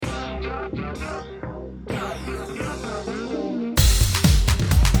Welcome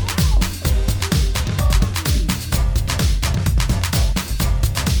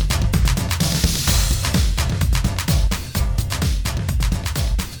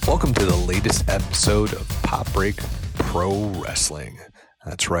to the latest episode of Pop Break Pro Wrestling.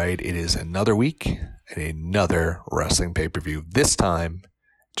 That's right, it is another week and another wrestling pay-per-view. This time,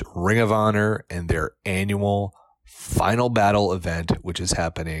 it's Ring of Honor and their annual Final Battle event, which is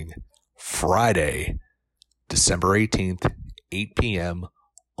happening Friday, December 18th, 8 p.m.,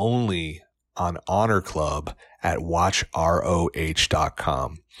 only on Honor Club at watchroh.com.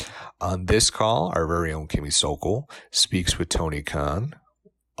 On this call, our very own Kimmy Sokol speaks with Tony Khan,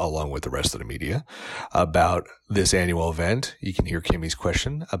 along with the rest of the media, about this annual event. You can hear Kimmy's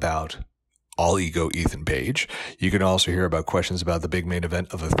question about All Ego Ethan Page. You can also hear about questions about the big main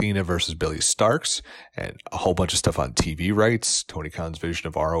event of Athena versus Billie Starkz, and a whole bunch of stuff on TV rights, Tony Khan's vision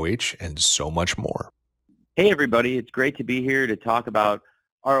of ROH, and so much more. Hey, everybody. It's great to be here to talk about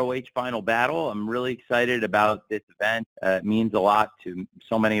ROH Final Battle. I'm really excited about this event. It means a lot to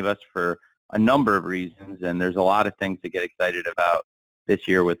so many of us for a number of reasons, and there's a lot of things to get excited about this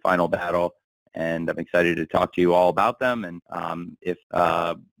year with Final Battle, and I'm excited to talk to you all about them. And if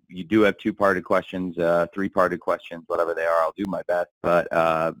you do have two-parted questions, three-parted questions, whatever they are, I'll do my best, but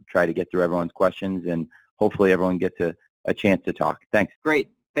try to get through everyone's questions, and hopefully everyone gets a chance to talk. Thanks. Great.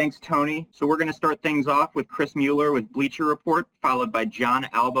 Thanks, Tony. So we're going to start things off with Chris Mueller with Bleacher Report, followed by John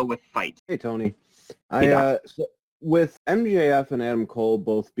Alba with Fight. Hey, Tony. Hey, So with MJF and Adam Cole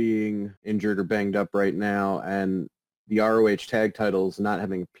both being injured or banged up right now, and the ROH tag titles not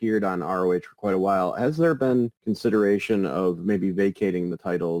having appeared on ROH for quite a while, has there been consideration of maybe vacating the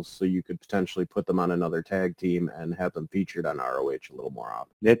titles so you could potentially put them on another tag team and have them featured on ROH a little more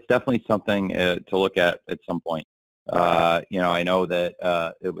often? It's definitely something to look at some point. I know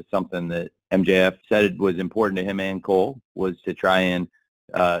that it was something that MJF said was important to him and Cole, was to try and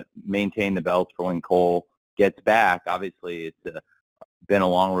maintain the belts for when Cole gets back. Obviously, it's been a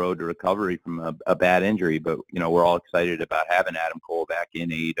long road to recovery from a bad injury, but we're all excited about having Adam Cole back in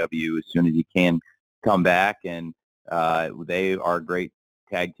AEW as soon as he can come back, and they are a great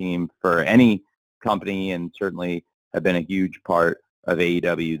tag team for any company, and certainly have been a huge part of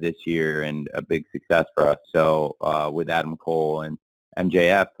AEW this year and a big success for us. So with Adam Cole and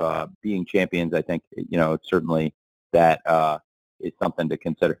MJF being champions, I think certainly that is something to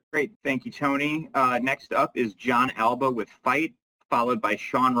consider. Great. Thank you, Tony. Next up is John Alba with Fight, followed by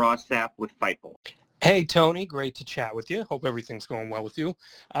Sean Rossap with Fightful. Hey, Tony. Great to chat with you. Hope everything's going well with you.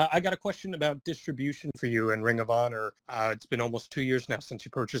 I got a question about distribution for you and Ring of Honor. It's been almost 2 years now since you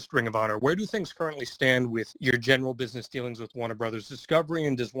purchased Ring of Honor. Where do things currently stand with your general business dealings with Warner Brothers Discovery,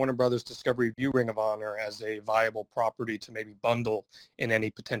 and does Warner Brothers Discovery view Ring of Honor as a viable property to maybe bundle in any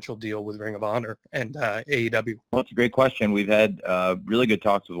potential deal with Ring of Honor and AEW? Well, it's a great question. We've had really good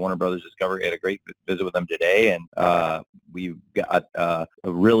talks with Warner Brothers Discovery. I had a great visit with them today, and we've got a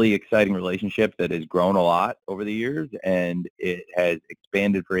really exciting relationship that has grown a lot over the years, and it has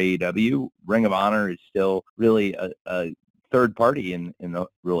expanded for AEW. Ring of Honor is still really a third party in the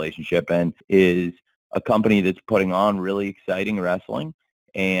relationship, and is a company that's putting on really exciting wrestling,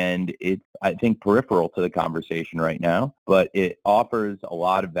 and it's, I think, peripheral to the conversation right now, but it offers a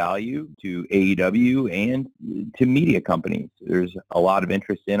lot of value to AEW and to media companies. There's a lot of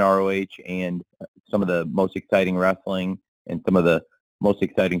interest in ROH and some of the most exciting wrestling and some of the most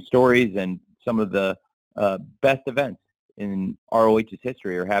exciting stories, and some of the best events in ROH's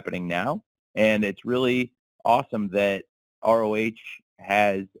history are happening now. And it's really awesome that ROH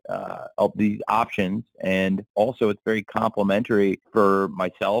has all these options, and also it's very complimentary for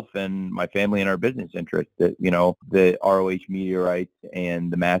myself and my family and our business interests that, the ROH media rights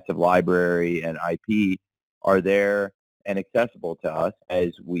and the massive library and IP are there and accessible to us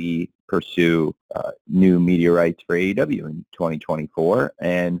as we pursue new media rights for AEW in 2024.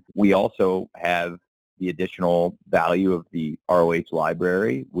 And we also have the additional value of the ROH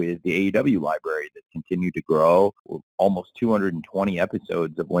library with the AEW library that's continued to grow. Almost 220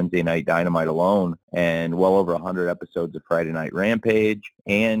 episodes of Wednesday Night Dynamite alone, and well over 100 episodes of Friday Night Rampage.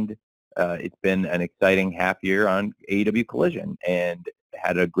 And it's been an exciting half year on AEW Collision, and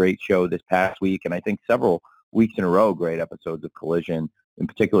had a great show this past week, and I think several weeks in a row, great episodes of Collision, in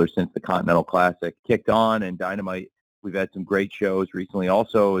particular since the Continental Classic kicked on, and Dynamite. We've had some great shows recently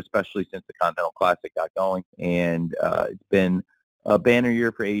also, especially since the Continental Classic got going. And it's been a banner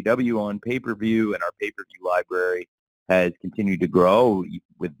year for AEW on pay-per-view, and our pay-per-view library has continued to grow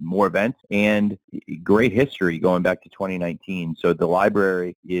with more events and great history going back to 2019. So the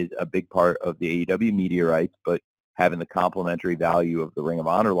library is a big part of the AEW media rights, but having the complementary value of the Ring of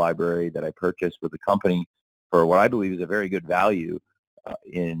Honor library that I purchased with the company for what I believe is a very good value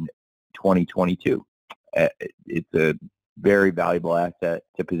in 2022. It's a very valuable asset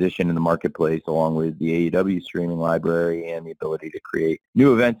to position in the marketplace, along with the AEW streaming library and the ability to create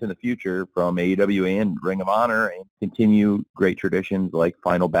new events in the future from AEW and Ring of Honor and continue great traditions like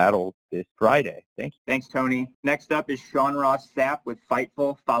Final Battle this Friday. Thank you. Thanks, Tony. Next up is Sean Ross Sapp with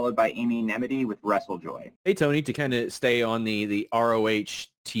Fightful, followed by Amy Nemedy with WrestleJoy. Hey, Tony, to kind of stay on the ROH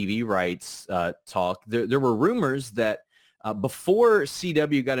TV rights talk, there were rumors that before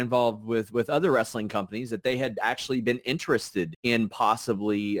CW got involved with other wrestling companies, that they had actually been interested in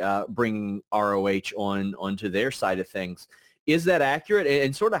possibly bringing ROH onto their side of things. Is that accurate?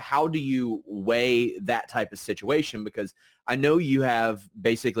 And sort of how do you weigh that type of situation? Because I know you have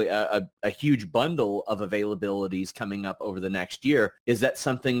basically a huge bundle of availabilities coming up over the next year. Is that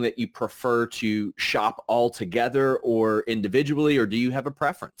something that you prefer to shop all together or individually, or do you have a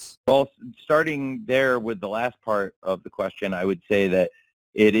preference? Well, starting there with the last part of the question, I would say that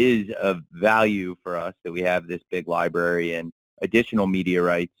it is of value for us that we have this big library and additional media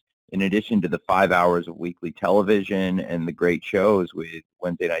rights, in addition to the 5 hours of weekly television and the great shows with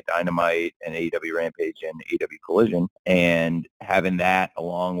Wednesday Night Dynamite and AEW Rampage and AEW Collision, and having that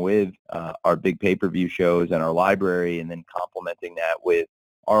along with our big pay-per-view shows and our library, and then complementing that with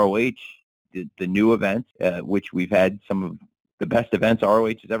ROH, the new events, which we've had some of the best events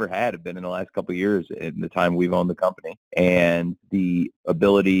ROH has ever had have been in the last couple of years in the time we've owned the company, and the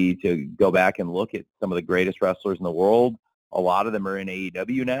ability to go back and look at some of the greatest wrestlers in the world. A lot of them are in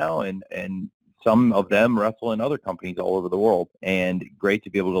AEW now, and some of them wrestle in other companies all over the world. And great to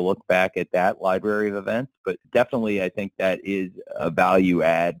be able to look back at that library of events. But definitely I think that is a value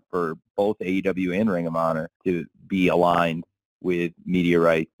add for both AEW and Ring of Honor to be aligned with media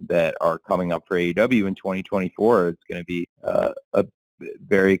rights that are coming up for AEW in 2024. It's going to be a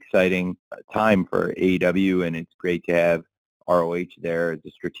very exciting time for AEW, and it's great to have ROH there as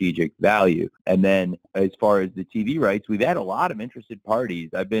a strategic value. And then as far as the TV rights, we've had a lot of interested parties.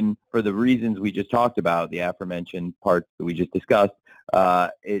 I've been, for the reasons we just talked about, the aforementioned parts that we just discussed,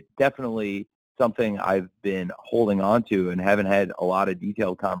 it's definitely something I've been holding on to and haven't had a lot of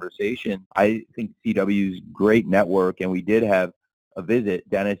detailed conversation. I think CW's great network, and we did have a visit.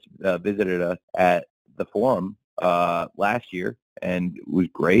 Dennis visited us at the Forum last year, and it was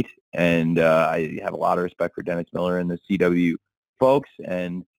great. And I have a lot of respect for Dennis Miller and the CW folks.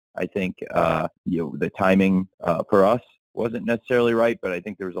 And I think the timing for us wasn't necessarily right, but I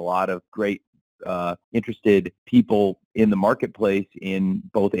think there was a lot of great interested people in the marketplace in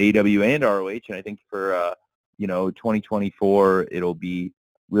both AEW and ROH. And I think for 2024, it'll be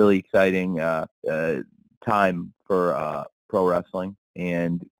really exciting time for pro wrestling,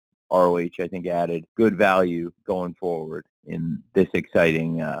 and ROH, I think, added good value going forward in this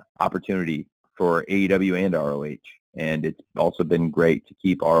exciting opportunity for AEW and ROH. And it's also been great to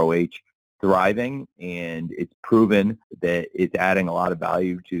keep ROH thriving, and it's proven that it's adding a lot of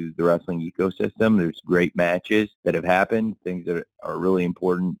value to the wrestling ecosystem. There's great matches that have happened, things that are really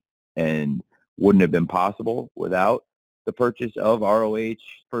important and wouldn't have been possible without the purchase of ROH.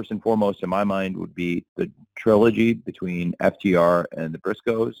 First and foremost in my mind would be the trilogy between FTR and the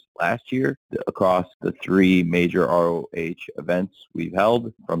Briscoes last year across the three major ROH events we've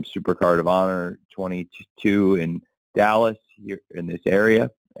held, from Supercard of Honor 22 in Dallas here in this area,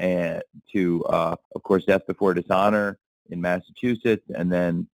 and to, of course, Death Before Dishonor in Massachusetts, and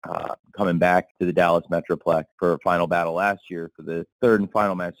then coming back to the Dallas Metroplex for a Final Battle last year for the third and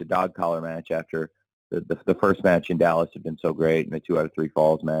final match, the dog collar match, after the first match in Dallas had been so great, and the 2 out of 3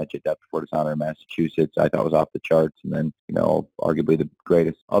 falls match at Death Before Dishonor in Massachusetts I thought was off the charts. And then, arguably the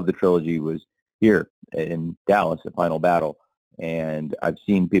greatest of the trilogy was here in Dallas, the Final Battle. And I've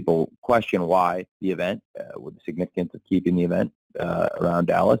seen people question why the event, with the significance of keeping the event around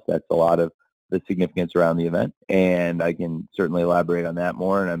Dallas. That's a lot of the significance around the event, and I can certainly elaborate on that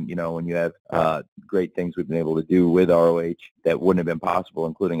more. And when you have great things we've been able to do with ROH that wouldn't have been possible,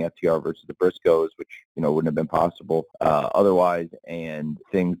 including FTR versus the Briscoes, which wouldn't have been possible otherwise, and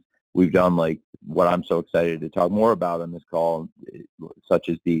things we've done like what I'm so excited to talk more about on this call, such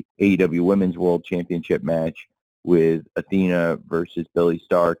as the AEW Women's World Championship match with Athena versus Billie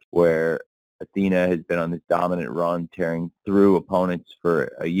Starkz, where Athena has been on this dominant run, tearing through opponents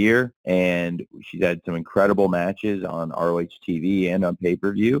for a year, and she's had some incredible matches on ROH TV and on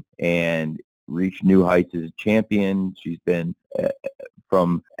pay-per-view, and reached new heights as a champion. She's been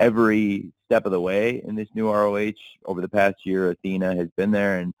from every step of the way in this new ROH over the past year. Athena has been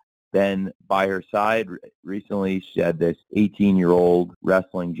there, and then by her side recently, she had this 18-year-old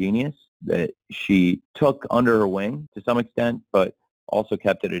wrestling genius that she took under her wing to some extent, but also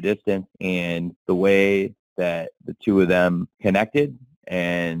kept at a distance. And the way that the two of them connected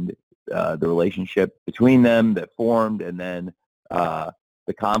and the relationship between them that formed, and then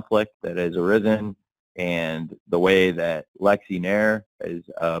the conflict that has arisen, and the way that Lexi Nair is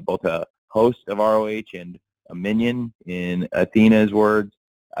both a host of ROH and a minion, in Athena's words,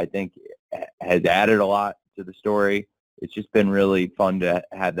 I think has added a lot to the story. It's just been really fun to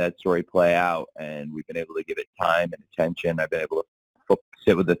have that story play out, and we've been able to give it time and attention. I've been able to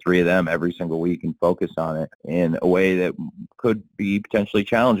sit with the three of them every single week and focus on it in a way that could be potentially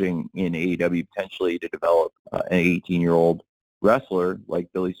challenging in AEW, potentially to develop an 18-year-old wrestler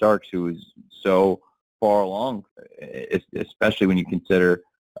like Billie Starkz, who is so far along, especially when you consider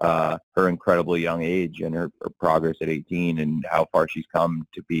her incredibly young age and her progress at 18 and how far she's come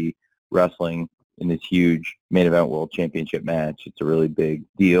to be wrestling in this huge main event world championship match. It's a really big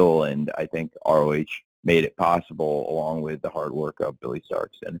deal, and I think ROH made it possible along with the hard work of Billie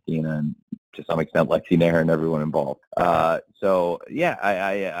Starkz and Athena and to some extent Lexi Nair and everyone involved. So yeah,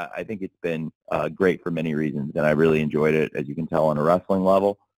 I think it's been great for many reasons, and I really enjoyed it, as you can tell, on a wrestling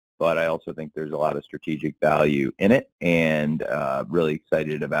level. But I also think there's a lot of strategic value in it, and really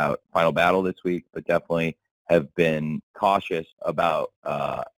excited about Final Battle this week, but definitely have been cautious about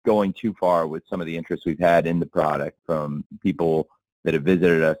going too far with some of the interest we've had in the product from people that have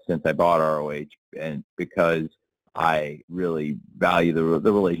visited us since I bought ROH, and because I really value the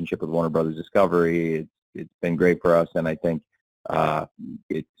relationship with Warner Brothers Discovery. It's been great for us, and I think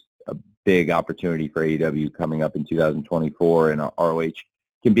it's a big opportunity for AEW coming up in 2024, and ROH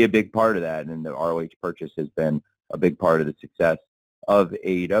can be a big part of that, and the ROH purchase has been a big part of the success of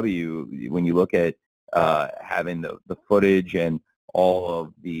AEW. When you look at having the footage and all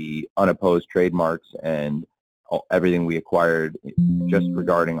of the unopposed trademarks and everything we acquired just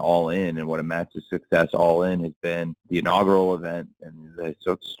regarding All In, and what a massive success All In has been, the inaugural event and the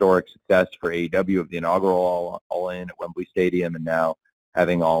historic success for AEW of the inaugural All In at Wembley Stadium, and now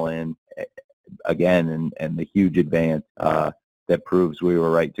having All In again, and the huge advance that proves we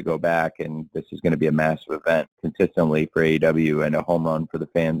were right to go back, and this is going to be a massive event consistently for AEW, and a home run for the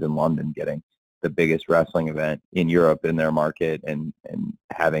fans in London, getting the biggest wrestling event in Europe in their market, and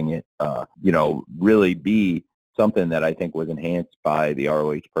having it really be something that I think was enhanced by the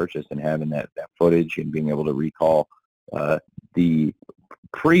ROH purchase, and having that footage and being able to recall the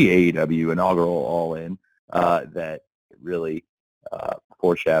pre-AEW inaugural All In that really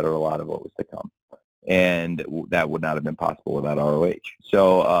foreshadowed a lot of what was to come. And that would not have been possible without ROH.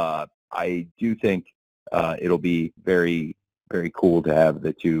 So I do think it'll be very, very cool to have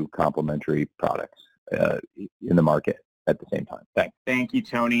the two complementary products in the market at the same time. Thanks. Thank you,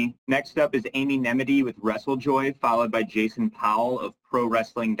 Tony. Next up is Amy Nemedy with WrestleJoy, followed by Jason Powell of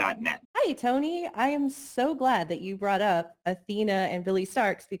ProWrestling.net. Hi, Tony. I am so glad that you brought up Athena and Billie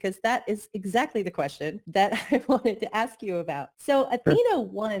Starkz, because that is exactly the question that I wanted to ask you about. So Athena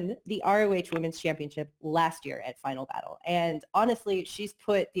won the ROH Women's Championship last year at Final Battle. And honestly, she's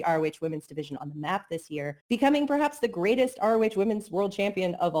put the ROH Women's division on the map this year, becoming perhaps the greatest ROH Women's World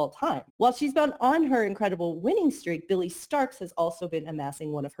Champion of all time. While she's been on her incredible winning streak, Billie Starkz has also been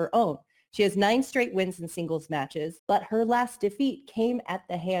amassing one of her own. She has 9 straight wins in singles matches, but her last defeat came at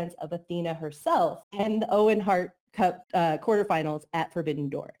the hands of Athena herself and the Owen Hart Cup quarterfinals at Forbidden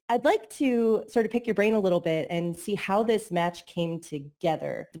Door. I'd like to sort of pick your brain a little bit and see how this match came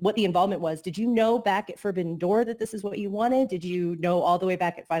together, what the involvement was. Did you know back at Forbidden Door that this is what you wanted? Did you know all the way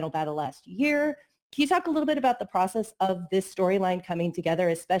back at Final Battle last year? Can you talk a little bit about the process of this storyline coming together,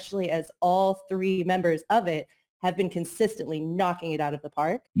 especially as all 3 members of it have been consistently knocking it out of the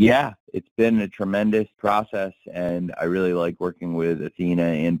park? Yeah, it's been a tremendous process, and I really like working with Athena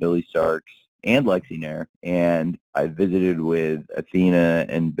and Billie Starkz and Lexi Nair. And I visited with Athena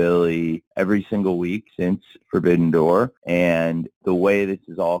and Billie every single week since Forbidden Door, and the way this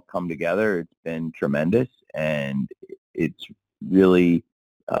has all come together, it's been tremendous, and it's really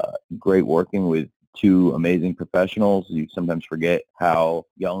great working with 2 amazing professionals. You sometimes forget how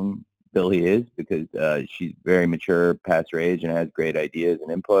young Billie is, because she's very mature past her age and has great ideas and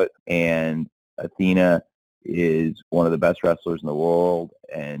input. And Athena is one of the best wrestlers in the world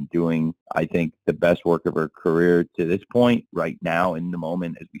and doing, I think, the best work of her career to this point right now in the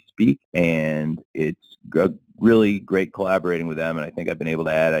moment as we speak. And it's really great collaborating with them. And I think I've been able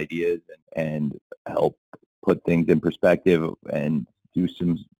to add ideas and help put things in perspective and do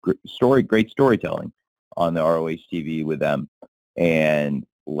some great storytelling on the ROH TV with them. And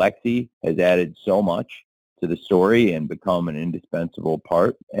Lexi has added so much to the story and become an indispensable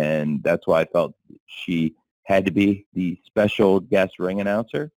part. And that's why I felt she had to be the special guest ring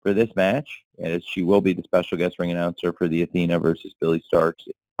announcer for this match, as she will be the special guest ring announcer for the Athena versus Billie Starkz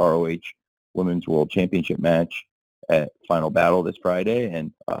ROH Women's World Championship match at Final Battle this Friday.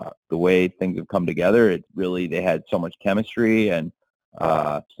 And the way things have come together, they had so much chemistry and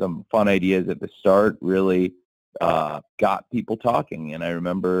some fun ideas at the start really got people talking. And I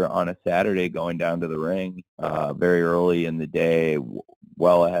remember on a Saturday going down to the ring very early in the day,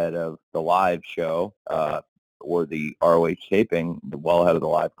 well ahead of the live show or the ROH taping, well ahead of the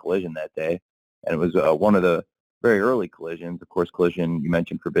live collision that day. And it was one of the very early collisions. Of course, collision, you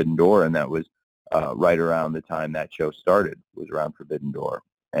mentioned Forbidden Door, and that was right around the time that show started, was around Forbidden Door.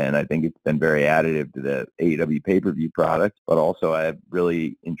 And I think it's been very additive to the AEW pay-per-view product, but also I have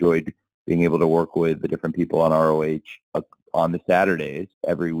really enjoyed being able to work with the different people on ROH on the Saturdays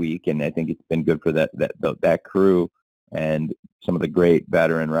every week, and I think it's been good for that crew and some of the great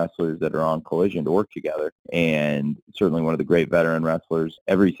veteran wrestlers that are on Collision to work together. And certainly one of the great veteran wrestlers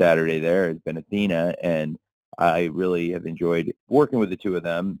every Saturday there has been Athena, and I really have enjoyed working with the two of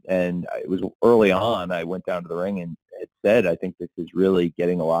them. And it was early on, I went down to the ring and it said, I think this is really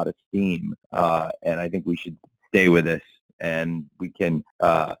getting a lot of steam, and I think we should stay with this, and we can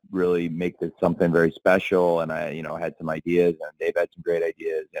really make this something very special. And I, had some ideas, and they've had some great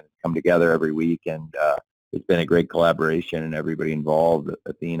ideas, and it's come together every week. And it's been a great collaboration, and everybody involved,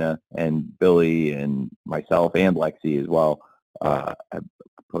 Athena and Billie and myself and Lexi as well, have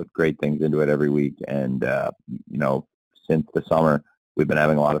put great things into it every week. And, since the summer, we've been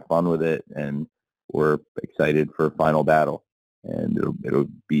having a lot of fun with it, and we're excited for Final Battle. And it'll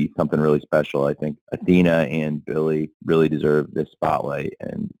be something really special. I think Athena and Billie really deserve this spotlight,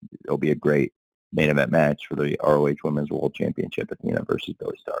 and it'll be a great main event match for the ROH Women's World Championship, Athena versus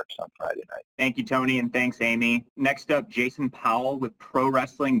Billie Starkz on Friday night. Thank you, Tony, and thanks, Amy. Next up, Jason Powell with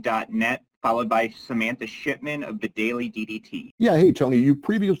ProWrestling.net, followed by Samantha Shipman of the Daily DDT. Yeah, hey, Tony, you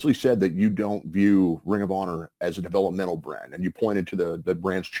previously said that you don't view Ring of Honor as a developmental brand, and you pointed to the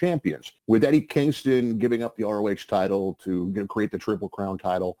brand's champions. With Eddie Kingston giving up the ROH title to create the Triple Crown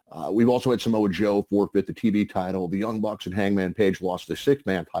title, we've also had Samoa Joe forfeit the TV title. The Young Bucks and Hangman Page lost the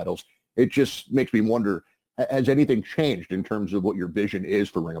six-man titles. It just makes me wonder, has anything changed in terms of what your vision is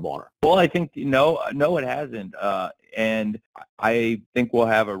for Ring of Honor? Well, I think, no, it hasn't. And I think we'll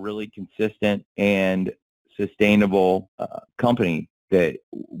have a really consistent and sustainable company that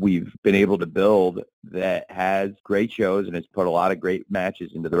we've been able to build that has great shows and has put a lot of great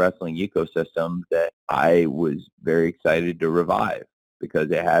matches into the wrestling ecosystem that I was very excited to revive, because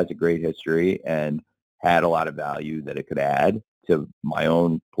it has a great history and had a lot of value that it could add to my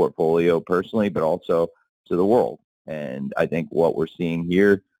own portfolio personally, but also to the world. And I think what we're seeing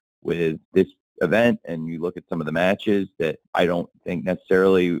here with this event, and you look at some of the matches, that I don't think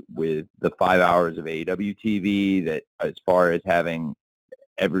necessarily with the 5 hours of AEW TV, that as far as having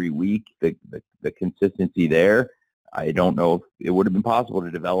every week the consistency there, I don't know if it would have been possible to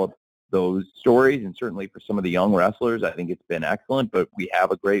develop those stories. And certainly for some of the young wrestlers, I think it's been excellent, but we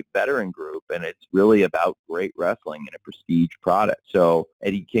have a great veteran group, and it's really about great wrestling and a prestige product. So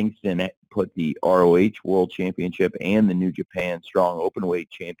Eddie Kingston put the ROH World Championship and the New Japan Strong Openweight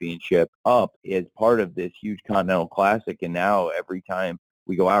Championship up as part of this huge Continental Classic. And now every time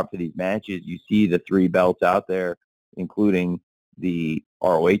we go out for these matches, you see the three belts out there, including the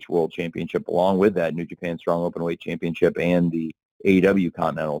ROH World Championship, along with that New Japan Strong Openweight Championship and the AEW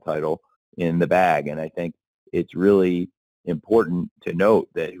Continental title in the bag. And I think it's really important to note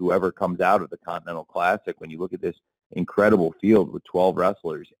that whoever comes out of the Continental Classic, when you look at this incredible field with 12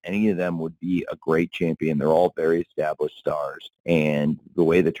 wrestlers, any of them would be a great champion. They're all very established stars. And the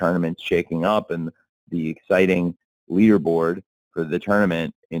way the tournament's shaking up and the exciting leaderboard for the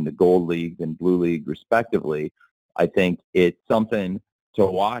tournament in the Gold League and Blue League respectively, I think it's something to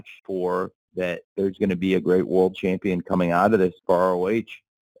watch for, that there's going to be a great world champion coming out of this for ROH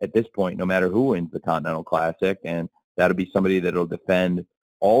at this point, no matter who wins the Continental Classic. And that'll be somebody that'll defend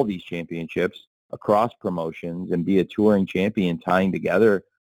all these championships across promotions and be a touring champion, tying together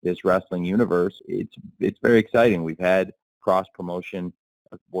this wrestling universe. It's very exciting. We've had cross promotion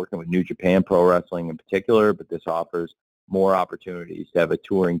working with New Japan Pro Wrestling in particular, but this offers more opportunities to have a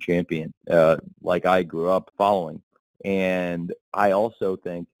touring champion like I grew up following. And I also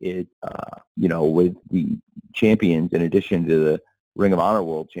think it, with the champions, in addition to the Ring of Honor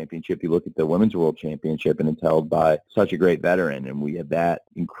World Championship, you look at the Women's World Championship, and it's held by such a great veteran. And we have that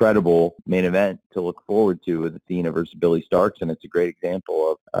incredible main event to look forward to with Athena versus Billie Starkz. And it's a great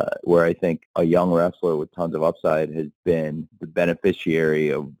example of where I think a young wrestler with tons of upside has been the beneficiary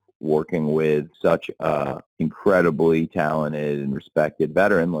of working with such a incredibly talented and respected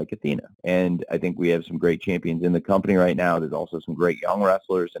veteran like Athena. And I think we have some great champions in the company right now. There's also some great young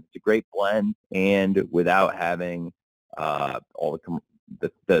wrestlers, and it's a great blend. And without having all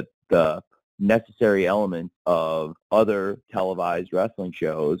the necessary elements of other televised wrestling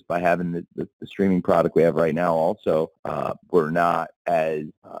shows, by having the streaming product we have right now also, we're not as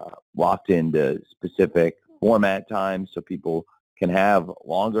locked into specific format times, so people can have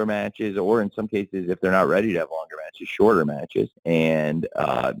longer matches, or in some cases, if they're not ready to have longer matches, shorter matches, and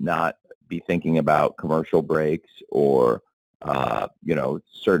not be thinking about commercial breaks or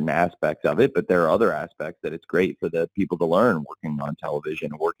certain aspects of it. But there are other aspects that it's great for the people to learn working on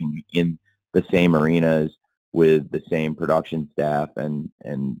television, working in the same arenas with the same production staff, and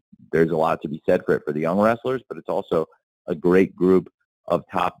there's a lot to be said for it for the young wrestlers, but it's also a great group of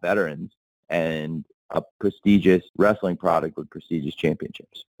top veterans and a prestigious wrestling product with prestigious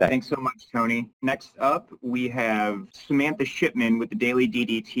championships. Thanks so much, Tony. Next up, we have Samantha Shipman with the Daily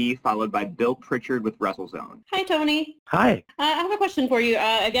DDT, followed by Bill Pritchard with WrestleZone. Hi, Tony. Hi. I have a question for you.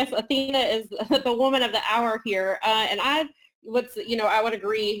 I guess Athena is the woman of the hour here, and I would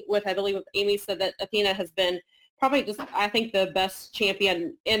agree with, I believe Amy said that Athena has been probably just, I think, the best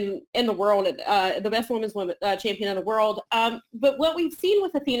champion in the world, the best women's champion in the world. But what we've seen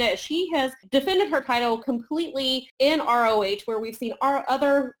with Athena is she has defended her title completely in ROH, where we've seen our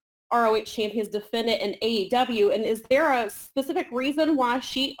other ROH champions defend it in AEW. And is there a specific reason why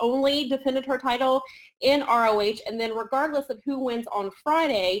she only defended her title in ROH? And then regardless of who wins on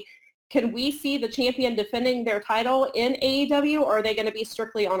Friday, can we see the champion defending their title in AEW, or are they going to be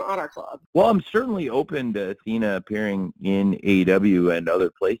strictly on Honor Club? Well, I'm certainly open to Athena appearing in AEW and other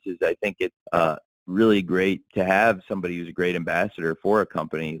places. I think it's really great to have somebody who's a great ambassador for a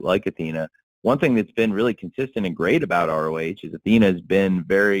company like Athena. One thing that's been really consistent and great about ROH is Athena has been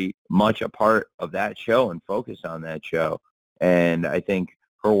very much a part of that show and focused on that show. And I think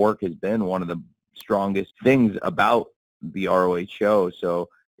her work has been one of the strongest things about the ROH show. So,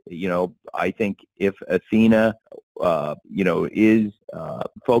 I think if Athena, is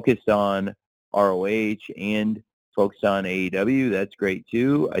focused on ROH and focused on AEW, that's great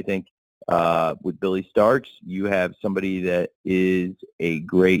too. I think with Billie Starkz, you have somebody that is a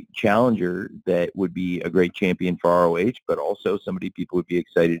great challenger that would be a great champion for ROH, but also somebody people would be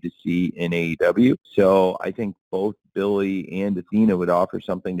excited to see in AEW. So I think both Billie and Athena would offer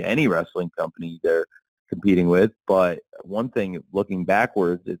something to any wrestling company they're competing with. But one thing, looking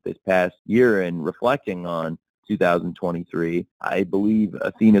backwards at this past year and reflecting on 2023, I believe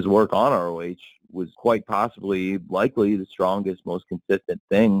Athena's work on ROH was quite possibly, likely, the strongest, most consistent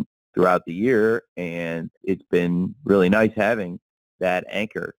thing throughout the year, and it's been really nice having that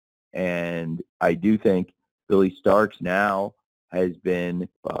anchor. And I do think Billie Starkz now has been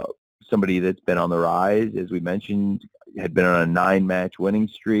somebody that's been on the rise, as we mentioned, had been on a 9-match winning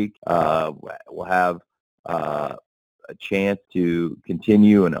streak, will have a chance to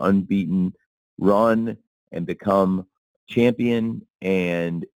continue an unbeaten run and become champion,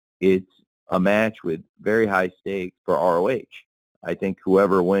 and it's a match with very high stakes for ROH. I think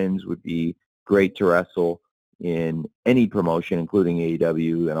whoever wins would be great to wrestle in any promotion, including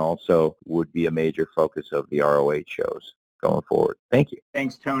AEW, and also would be a major focus of the ROH shows going forward. Thank you.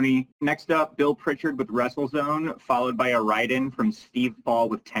 Thanks, Tony. Next up, Bill Pritchard with WrestleZone, followed by a write-in from Steve Fall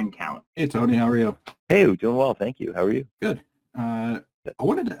with 10 Count. Hey, Tony, how are you? Hey, doing well, thank you. How are you? Good. I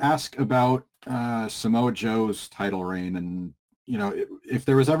wanted to ask about Samoa Joe's title reign, and if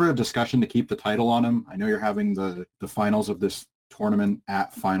there was ever a discussion to keep the title on him. I know you're having the finals of this tournament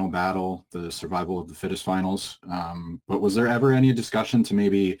at Final Battle, the Survival of the Fittest finals, but was there ever any discussion to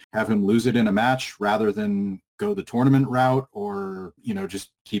maybe have him lose it in a match rather than go the tournament route, or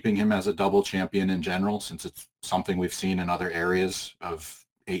just keeping him as a double champion in general, since it's something we've seen in other areas of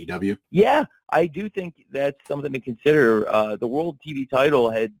AEW? Yeah, I do think that's something to consider. The World TV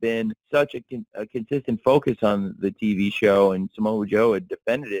title had been such a consistent focus on the TV show, and Samoa Joe had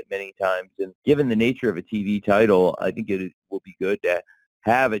defended it many times. And given the nature of a TV title, I think it will be good to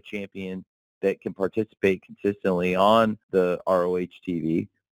have a champion that can participate consistently on the ROH TV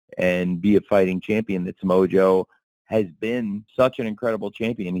and be a fighting champion. That Samoa Joe has been such an incredible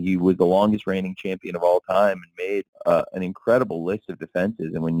champion. He was the longest reigning champion of all time and made an incredible list of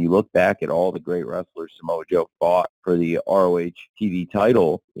defenses. And when you look back at all the great wrestlers Samoa Joe fought for the ROH TV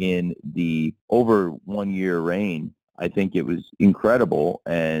title in the over 1 year reign, I think it was incredible.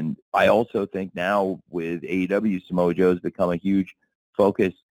 And I also think now with AEW, Samoa Joe has become a huge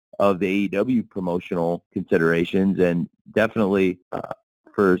focus of the AEW promotional considerations. And definitely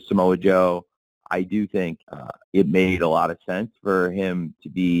for Samoa Joe, I do think it made a lot of sense for him to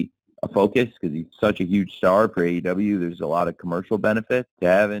be a focus because he's such a huge star for AEW. There's a lot of commercial benefit to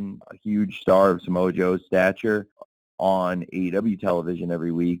having a huge star of Samoa Joe's stature on AEW television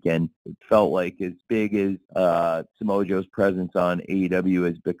every week, and it felt like as big as Samoa Joe's presence on AEW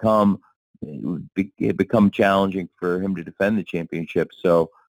has become, it had become challenging for him to defend the championship. So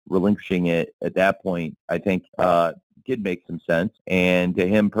relinquishing it at that point, I think, did make some sense. And to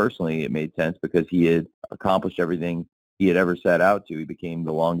him personally, it made sense because he had accomplished everything he had ever set out to. He became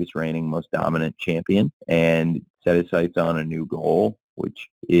the longest reigning, most dominant champion and set his sights on a new goal, which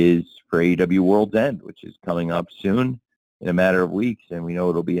is for AEW World's End, which is coming up soon in a matter of weeks. And we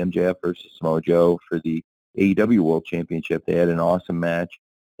know it'll be MJF versus Samoa Joe for the AEW World Championship. They had an awesome match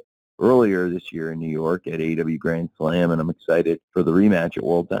earlier this year in New York at AEW Grand Slam, and I'm excited for the rematch at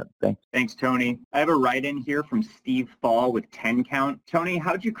World's End. Thanks. Thanks, Tony. I have a write-in here from Steve Fall with 10 Count. Tony,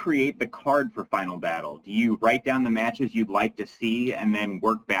 how'd you create the card for Final Battle? Do you write down the matches you'd like to see and then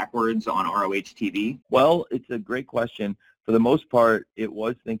work backwards on ROH TV? Well, it's a great question. For the most part, it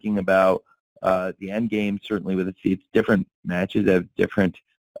was thinking about the end game, certainly with it's different matches have different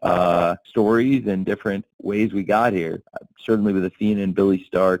stories and different ways we got here. Certainly with Athena and Billie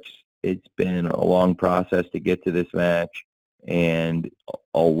Starkz, it's been a long process to get to this match and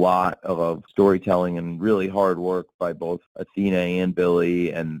a lot of storytelling and really hard work by both Athena and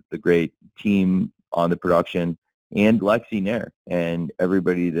Billie and the great team on the production and Lexi Nair and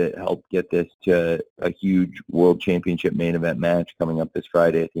everybody that helped get this to a huge world championship main event match coming up this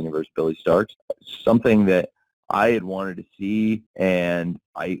Friday, Athena versus Billie Starkz. Something that I had wanted to see, and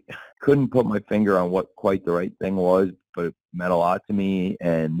I couldn't put my finger on what quite the right thing was, but it meant a lot to me.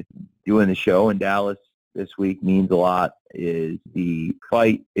 And doing the show in Dallas this week means a lot. Is the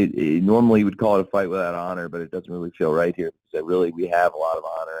fight, it normally would call it a fight without honor, but it doesn't really feel right here because we have a lot of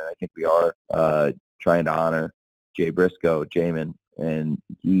honor, and I think we are trying to honor Jay Briscoe, Jamin. And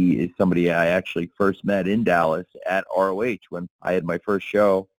he is somebody I actually first met in Dallas at ROH when I had my first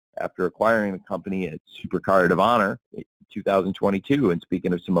show after acquiring the company at Supercard of Honor in 2022. And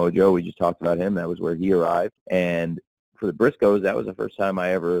speaking of Samoa Joe, we just talked about him. That was where he arrived. And for the Briscoes, that was the first time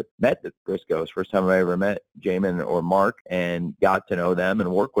I ever met the Briscoes, first time I ever met Jamin or Mark and got to know them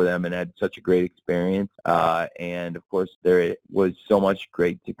and work with them and had such a great experience. And, of course, there was so much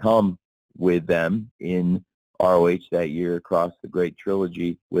great to come with them in ROH that year across the great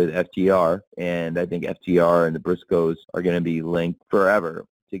trilogy with FTR. And I think FTR and the Briscoes are going to be linked forever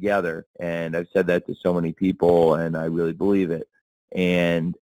together. And I've said that to so many people, and I really believe it.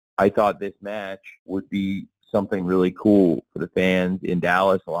 And I thought this match would be something really cool for the fans in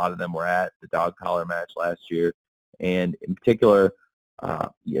Dallas. A lot of them were at the dog collar match last year. And in particular,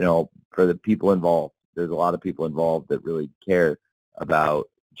 for the people involved, there's a lot of people involved that really care about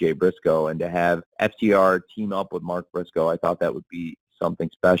Jay Briscoe. And to have FTR team up with Mark Briscoe, I thought that would be something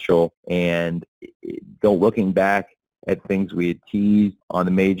special. And looking back at things we had teased on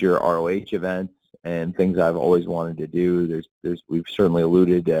the major ROH events and things I've always wanted to do. We've certainly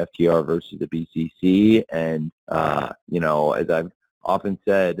alluded to FTR versus the BCC, and as I've often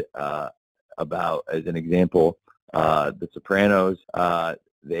said about, as an example, the Sopranos,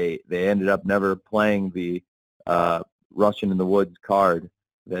 they ended up never playing the Russian in the Woods card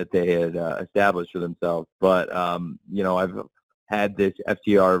that they had established for themselves. But I've had this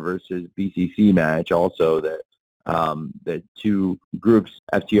FTR versus BCC match also that. The two groups,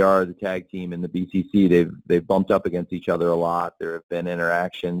 FTR, the tag team, and the BCC, they've bumped up against each other a lot. There have been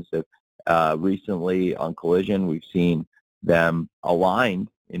interactions that recently on Collision. We've seen them aligned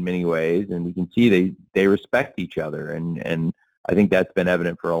in many ways, and we can see they respect each other, and I think that's been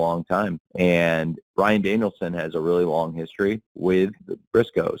evident for a long time. And Bryan Danielson has a really long history with the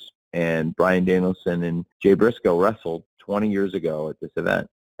Briscoes, and Bryan Danielson and Jay Briscoe wrestled 20 years ago at this event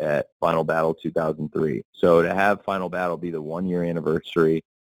at Final Battle 2003. So to have Final Battle be the 1-year anniversary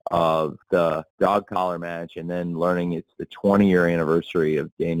of the dog collar match and then learning it's the 20-year anniversary of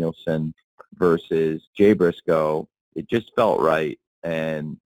Danielson versus Jay Briscoe, it just felt right.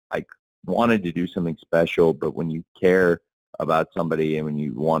 And I wanted to do something special, but when you care about somebody and when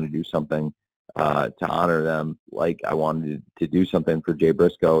you want to do something to honor them, like I wanted to do something for Jay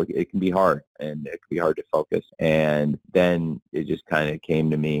Briscoe, it can be hard, and it can be hard to focus. And then it just kind of came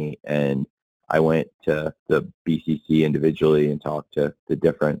to me, and I went to the BCC individually and talked to the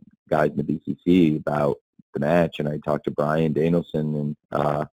different guys in the BCC about the match, and I talked to Bryan Danielson,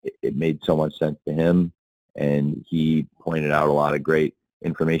 and it made so much sense to him, and he pointed out a lot of great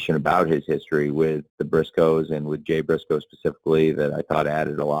information about his history with the Briscoes and with Jay Briscoe specifically that I thought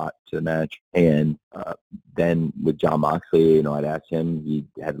added a lot to the match. And then with John Moxley, I'd asked him. He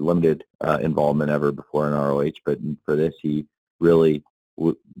had limited involvement ever before in ROH, but for this, he really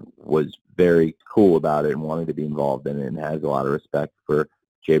was very cool about it and wanted to be involved in it, and has a lot of respect for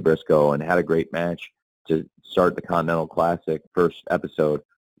Jay Briscoe, and had a great match to start the Continental Classic first episode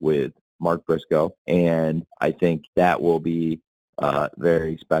with Mark Briscoe. And I think that will be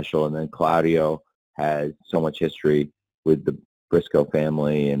very special. And then Claudio has so much history with the Briscoe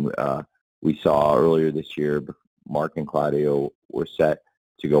family, and we saw earlier this year Mark and Claudio were set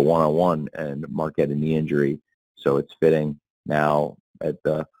to go one-on-one, and Mark had a knee injury, so it's fitting now at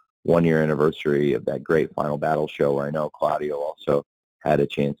the one-year anniversary of that great Final Battle show, where I know Claudio also had a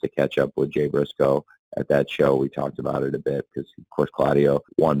chance to catch up with Jay Briscoe at that show. We talked about it a bit because, of course, Claudio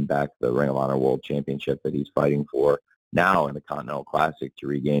won back the Ring of Honor World Championship that he's fighting for now in the Continental Classic to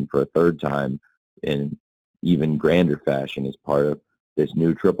regain for a third time in even grander fashion as part of this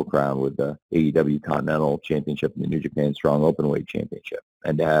new Triple Crown with the AEW Continental Championship and the New Japan Strong Openweight Championship.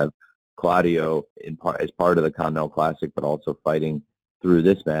 And to have Claudio as part of the Continental Classic, but also fighting through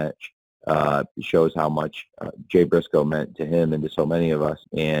this match, shows how much Jay Briscoe meant to him and to so many of us.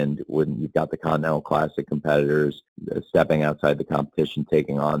 And when you've got the Continental Classic competitors stepping outside the competition,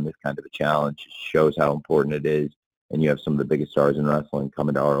 taking on this kind of a challenge, shows how important it is. And you have some of the biggest stars in wrestling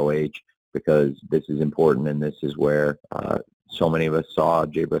coming to ROH because this is important, and this is where so many of us saw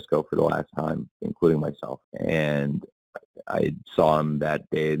Jay Briscoe for the last time, including myself. And I saw him that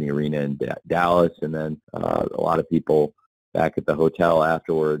day in the arena in Dallas, and then a lot of people back at the hotel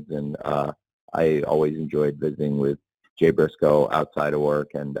afterwards. And I always enjoyed visiting with Jay Briscoe outside of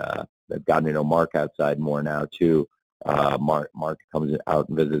work, and I've gotten to know Mark outside more now too. Mark comes out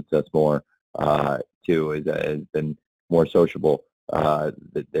and visits us more too. Has been more sociable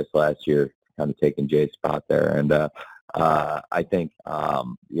this last year, kind of taking Jay's spot there. And I think,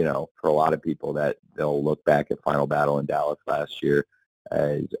 for a lot of people that they'll look back at Final Battle in Dallas last year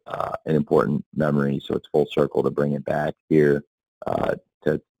as an important memory. So it's full circle to bring it back here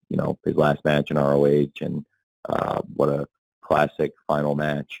to, his last match in ROH, and what a classic final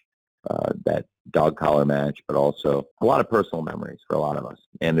match, that dog collar match, but also a lot of personal memories for a lot of us.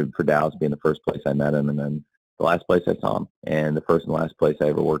 And for Dallas being the first place I met him, and then the last place I saw him, and the first and last place I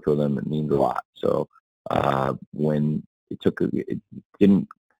ever worked with him, it means a lot. So when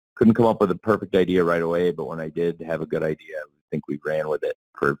couldn't come up with a perfect idea right away, but when I did have a good idea, I think we ran with it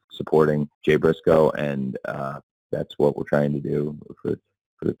for supporting Jay Briscoe, and that's what we're trying to do for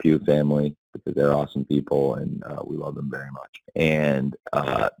the Pugh family, because they're awesome people, and we love them very much. And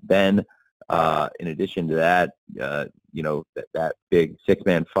then in addition to that, that big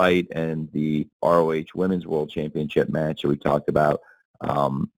six-man fight and the ROH Women's World Championship match that we talked about,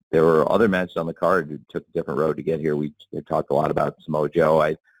 there were other matches on the card who took a different road to get here. We talked a lot about Samoa Joe.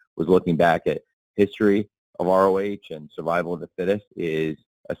 I was looking back at history of ROH, and Survival of the Fittest is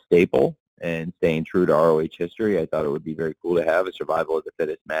a staple, and staying true to ROH history, I thought it would be very cool to have a Survival of the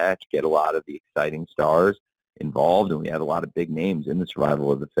Fittest match, get a lot of the exciting stars involved, and we have a lot of big names in the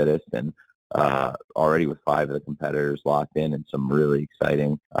Survival of the Fittest, and already with 5 of the competitors locked in, and some really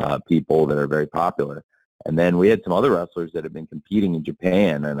exciting people that are very popular. And then we had some other wrestlers that have been competing in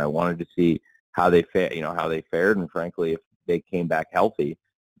Japan, and I wanted to see how they fared, and frankly, if they came back healthy,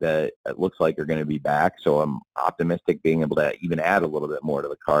 that it looks like they're going to be back. So I'm optimistic being able to even add a little bit more to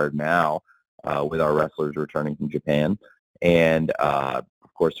the card now with our wrestlers returning from Japan. And of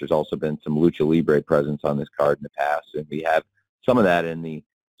course, there's also been some Lucha Libre presence on this card in the past, and we have some of that in the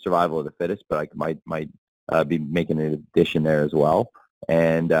Survival of the Fittest, but I might be making an addition there as well.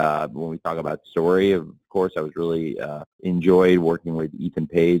 And when we talk about story, of course, I was really enjoyed working with Ethan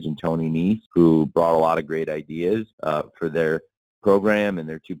Page and Tony Nese, who brought a lot of great ideas for their program, and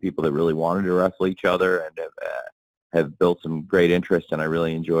they're 2 people that really wanted to wrestle each other and have built some great interest, and I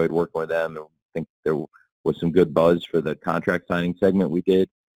really enjoyed working with them. I think there was some good buzz for the contract signing segment we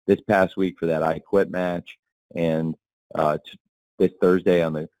did this past week for that I Quit match, and this Thursday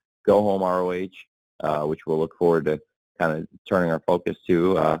on the Go Home ROH, which we'll look forward to kind of turning our focus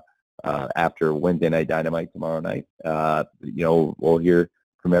to after Wednesday Night Dynamite tomorrow night. We'll hear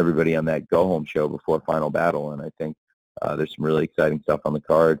from everybody on that Go Home show before Final Battle, and I think there's some really exciting stuff on the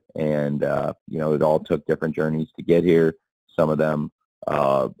card, and it all took different journeys to get here. Some of them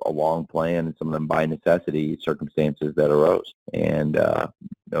a long plan, and some of them by necessity, circumstances that arose, and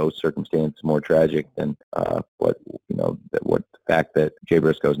no circumstance more tragic than what the fact that Jay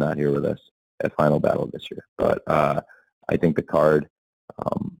Briscoe's not here with us at Final Battle this year. But I think the card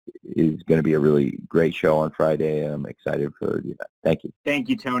is going to be a really great show on Friday. I'm excited for the event. Thank you. Thank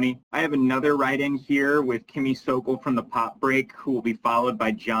you, Tony. I have another write-in here with Kimmy Sokol from the Pop Break, who will be followed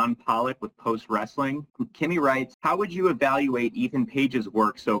by John Pollock with Post Wrestling. Kimmy writes, how would you evaluate Ethan Page's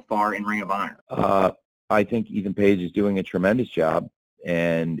work so far in Ring of Honor? I think Ethan Page is doing a tremendous job,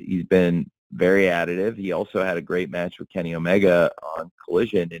 and he's been very additive. He also had a great match with Kenny Omega on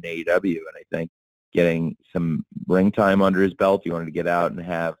Collision in AEW, and I think getting some ring time under his belt, he wanted to get out and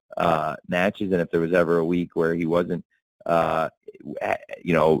have matches, and if there was ever a week where he wasn't having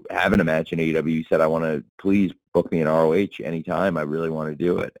a match in AEW, he said, I want to please book me in ROH anytime. I really want to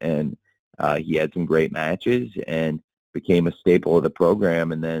do it. And he had some great matches and became a staple of the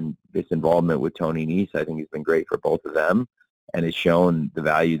program. And then this involvement with Tony Nese, I think, has been great for both of them and has shown the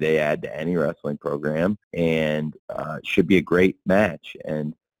value they add to any wrestling program, and should be a great match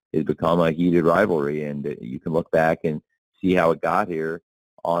and has become a heated rivalry. And you can look back and see how it got here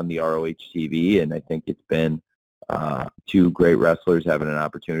on the ROH TV, and I think it's been two great wrestlers having an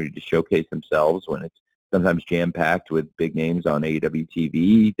opportunity to showcase themselves when it's sometimes jam-packed with big names on AEW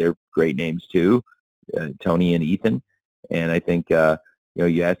TV. They're great names too, Tony and Ethan. And I think,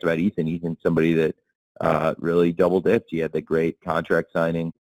 you asked about Ethan. Ethan's somebody that really double-dipped. He had the great contract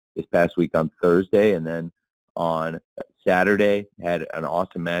signing this past week on Thursday, and then on Saturday had an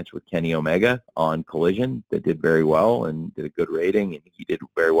awesome match with Kenny Omega on Collision that did very well and did a good rating, and he did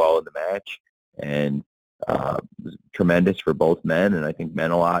very well in the match. And was tremendous for both men, and I think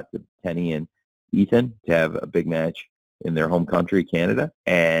meant a lot to Kenny and Ethan to have a big match in their home country, Canada.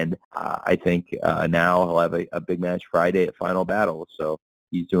 And I think now he'll have a big match Friday at Final Battle. So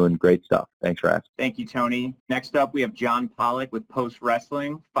he's doing great stuff. Thanks for asking. Thank you, Tony. Next up, we have John Pollock with Post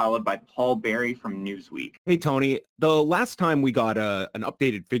Wrestling, followed by Paul Berry from Newsweek. Hey, Tony. The last time we got an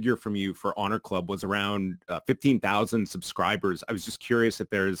updated figure from you for Honor Club was around 15,000 subscribers. I was just curious if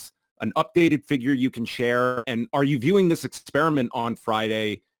there's an updated figure you can share, and are you viewing this experiment on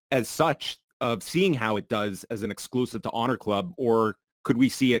Friday as such of seeing how it does as an exclusive to Honor Club, or could we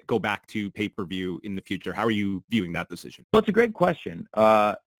see it go back to pay-per-view in the future? How are you viewing that decision? Well, it's a great question.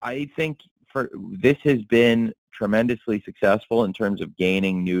 I think this has been tremendously successful in terms of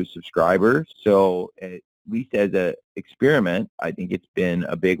gaining new subscribers. So at least as an experiment, I think it's been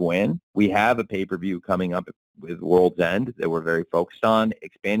a big win. We have a pay-per-view coming up with World's End that we're very focused on.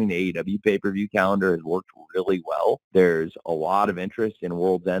 Expanding the AEW pay-per-view calendar has worked really well. There's a lot of interest in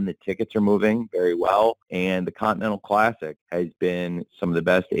World's End. The tickets are moving very well. And the Continental Classic has been some of the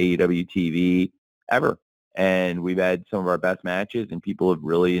best AEW TV ever. And we've had some of our best matches, and people have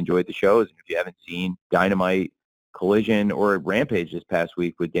really enjoyed the shows. And if you haven't seen Dynamite, Collision, or Rampage this past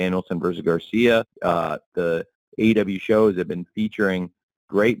week with Danielson versus Garcia, the AEW shows have been featuring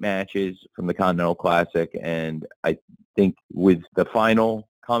great matches from the Continental Classic. And I think with the final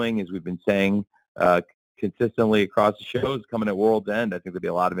coming, as we've been saying consistently across the shows, coming at World's End, I think there'll be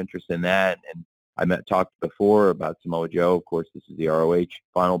a lot of interest in that. And talked before about Samoa Joe. Of course, this is the ROH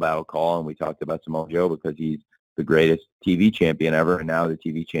Final Battle call, and we talked about Samoa Joe because he's the greatest TV champion ever, and now the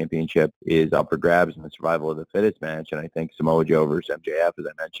TV championship is up for grabs in the Survival of the Fittest match. And I think Samoa Joe versus MJF, as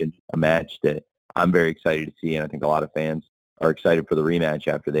I mentioned, a match that I'm very excited to see, and I think a lot of fans are excited for the rematch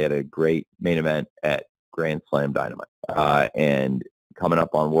after they had a great main event at Grand Slam Dynamite. And coming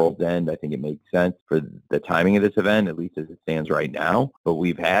up on World's End, I think it makes sense for the timing of this event, at least as it stands right now. But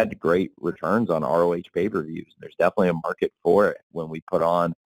we've had great returns on ROH pay-per-views. There's definitely a market for it. When we put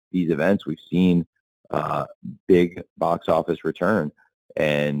on these events, we've seen big box office return,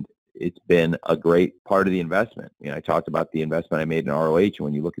 and it's been a great part of the investment. I talked about the investment I made in ROH, and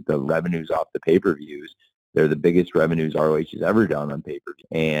when you look at the revenues off the pay-per-views, they're the biggest revenues ROH has ever done on pay-per-view.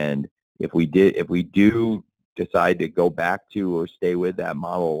 And if we do decide to go back to or stay with that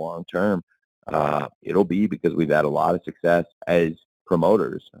model long term, it'll be because we've had a lot of success as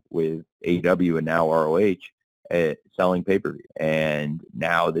promoters with AEW and now ROH at selling pay-per-view. And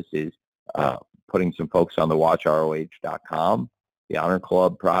now this is putting some folks on the WatchROH.com, the Honor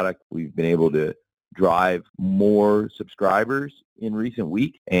Club product. We've been able to drive more subscribers in recent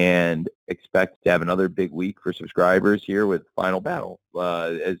weeks and expect to have another big week for subscribers here with Final Battle,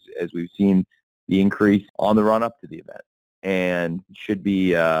 as we've seen the increase on the run up to the event, and should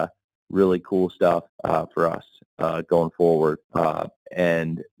be really cool stuff for us going forward.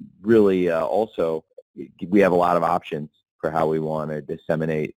 And really also, we have a lot of options for how we want to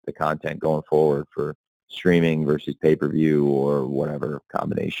disseminate the content going forward for streaming versus pay-per-view or whatever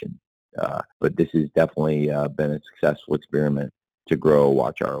combination. But this has definitely been a successful experiment to grow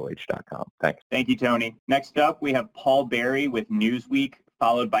WatchROH.com. Thanks. Thank you, Tony. Next up, we have Paul Berry with Newsweek,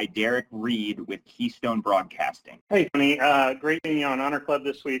 followed by Derek Reed with Keystone Broadcasting. Hey, Tony. Great being on Honor Club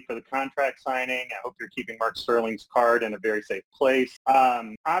this week for the contract signing. I hope you're keeping Mark Sterling's card in a very safe place.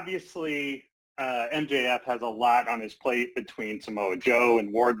 Obviously, MJF has a lot on his plate between Samoa Joe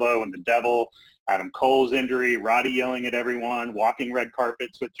and Wardlow and the Devil, Adam Cole's injury, Roddy yelling at everyone, walking red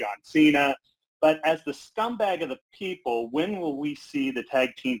carpets with John Cena. But as the scumbag of the people, when will we see the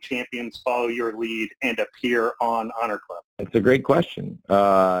tag team champions follow your lead and appear on Honor Club? It's a great question,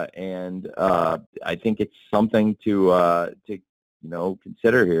 and I think it's something to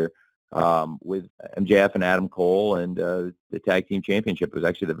consider here. With MJF and Adam Cole and the tag team championship was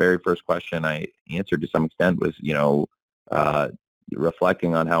actually the very first question I answered to some extent was,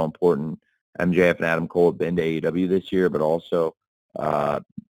 reflecting on how important MJF and Adam Cole have been to AEW this year, but also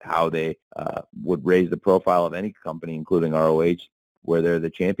how they would raise the profile of any company, including ROH, where they're the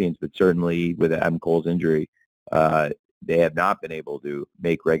champions. But certainly with Adam Cole's injury, they have not been able to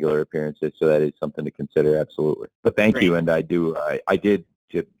make regular appearances, so that is something to consider, absolutely. But thank you, and I did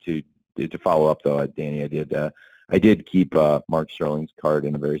to follow up though, Danny. I did keep Mark Sterling's card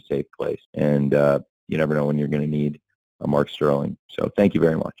in a very safe place, and you never know when you're going to need a Mark Sterling. So thank you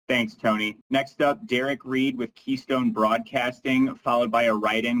very much. Thanks, Tony. Next up, Derek Reed with Keystone Broadcasting, followed by a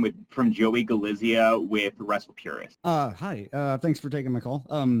write-in from Joey Galizia with Wrestle Purist. Hi. Thanks for taking my call.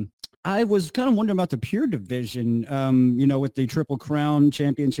 I was kind of wondering about the Pure division, with the Triple Crown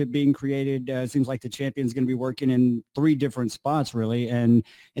Championship being created. It seems like the champion's going to be working in 3 different spots, really. And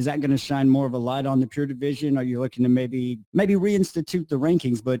is that going to shine more of a light on the Pure division? Are you looking to maybe reinstitute the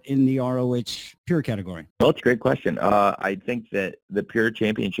rankings, but in the ROH Pure category? Well, it's a great question. I think that the Pure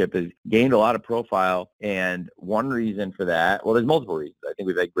Championship has gained a lot of profile, and one reason for that, well, there's multiple reasons. I think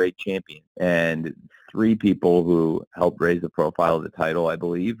we've had great champions, and 3 people who helped raise the profile of the title, I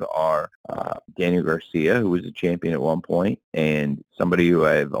believe, are Daniel Garcia, who was a champion at one point, and somebody who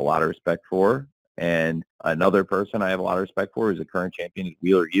I have a lot of respect for, and another person I have a lot of respect for is the current champion, is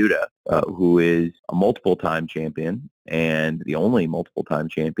Wheeler Yuta, who is a multiple-time champion and the only multiple-time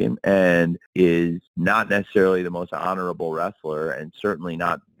champion, and is not necessarily the most honorable wrestler, and certainly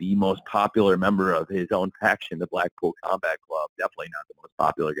not the most popular member of his own faction, the Blackpool Combat Club. Definitely not the most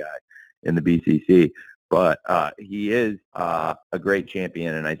popular guy in the BCC. But he is a great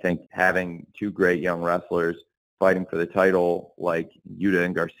champion, and I think having 2 great young wrestlers fighting for the title like Yuta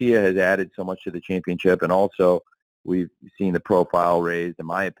and Garcia has added so much to the championship, and also we've seen the profile raised, in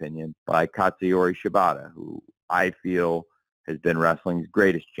my opinion, by Katsuyori Shibata, who I feel has been wrestling's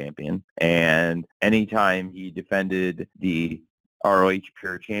greatest champion. And anytime he defended the ROH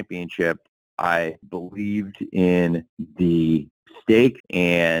Pure Championship, I believed in the stake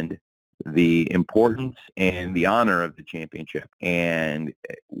and the importance and the honor of the championship. And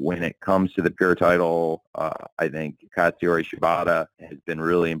when it comes to the Pure title, I think Katsuyori Shibata has been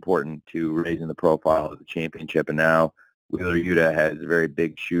really important to raising the profile of the championship. And now Wheeler Yuta has very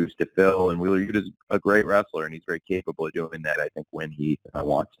big shoes to fill, and Wheeler Yuta's a great wrestler, and he's very capable of doing that, I think, when he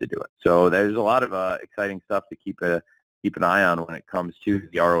wants to do it. So there's a lot of exciting stuff to keep an eye on when it comes to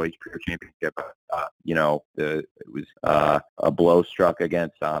the ROH Pure Championship. It was a blow struck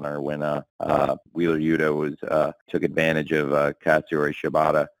against Honor when Wheeler Yuta took advantage of Katsuyori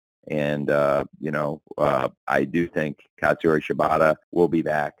Shibata. And, I do think Katsuyori Shibata will be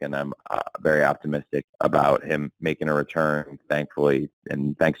back, and I'm very optimistic about him making a return, thankfully,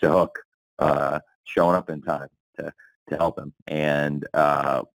 and thanks to Hook showing up in time to help him. And,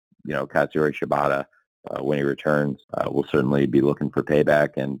 Katsuyori Shibata, when he returns, we'll certainly be looking for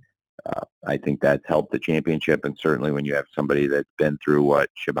payback, and I think that's helped the championship. And certainly when you have somebody that's been through what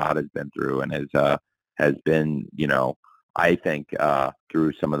Shibata's been through and has been, I think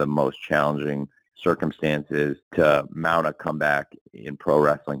through some of the most challenging circumstances to mount a comeback in pro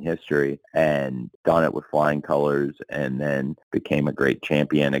wrestling history, and done it with flying colors, and then became a great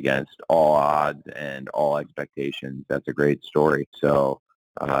champion against all odds and all expectations. That's a great story. So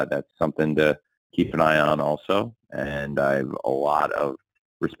that's something to keep an eye on also. And I have a lot of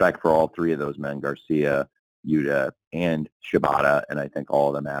respect for all 3 of those men, Garcia, Yuta, and Shibata, and I think all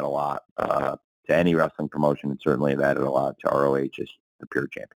of them add a lot to any wrestling promotion, and certainly have added a lot to ROH as the Pure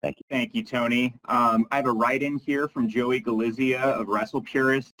champion. Thank you. Thank you, Tony. I have a write-in here from Joey Galizia of Wrestle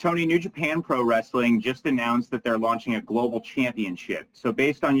Purist. Tony, New Japan Pro Wrestling just announced that they're launching a global championship. So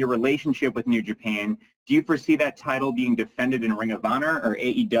based on your relationship with New Japan, do you foresee that title being defended in Ring of Honor or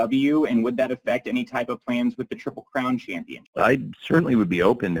AEW, and would that affect any type of plans with the Triple Crown Championship? I certainly would be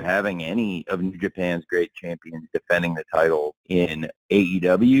open to having any of New Japan's great champions defending the title in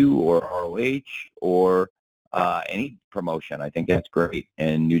AEW or ROH or any promotion. I think that's great.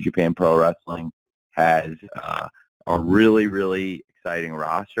 And New Japan Pro Wrestling has a really, really exciting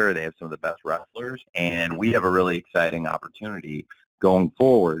roster. They have some of the best wrestlers, and we have a really exciting opportunity going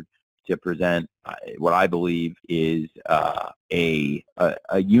forward to present what I believe is a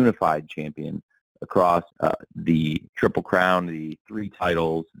unified champion across the Triple Crown, the 3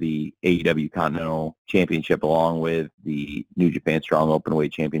 titles, the AEW Continental Championship, along with the New Japan Strong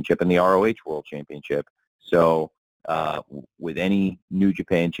Openweight Championship and the ROH World Championship. So with any New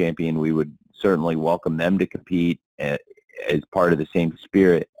Japan champion, we would certainly welcome them to compete as part of the same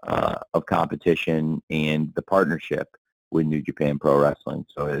spirit of competition and the partnership with New Japan Pro Wrestling.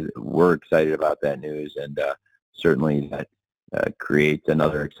 So we're excited about that news, and certainly that creates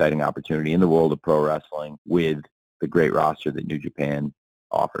another exciting opportunity in the world of pro wrestling with the great roster that New Japan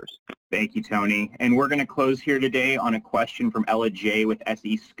offers. Thank you, Tony. And we're going to close here today on a question from Ella J with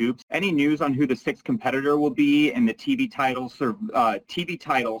SE Scoops. Any news on who the 6th competitor will be in the TV title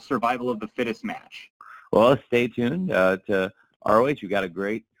Survival of the Fittest match? Well, stay tuned to ROH. We've got a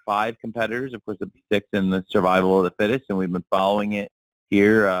great 5 competitors. Of course, the 6 in the Survival of the Fittest, and we've been following it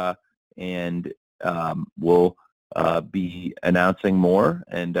here, and we'll be announcing more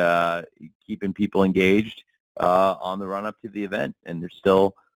and keeping people engaged on the run-up to the event. And there's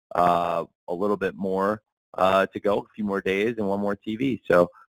still a little bit more to go, a few more days and one more TV. So,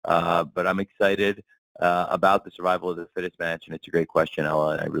 but I'm excited about the Survival of the Fittest match, and it's a great question,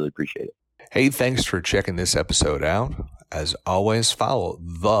 Ella, and I really appreciate it. Hey, thanks for checking this episode out. As always, follow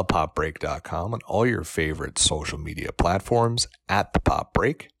thepopbreak.com on all your favorite social media platforms at The Pop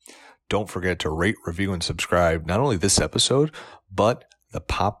Break. Don't forget to rate, review, and subscribe not only this episode, but the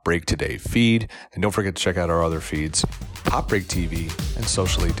Pop Break Today feed. And don't forget to check out our other feeds, Pop Break TV and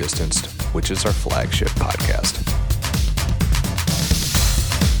Socially Distanced, which is our flagship podcast.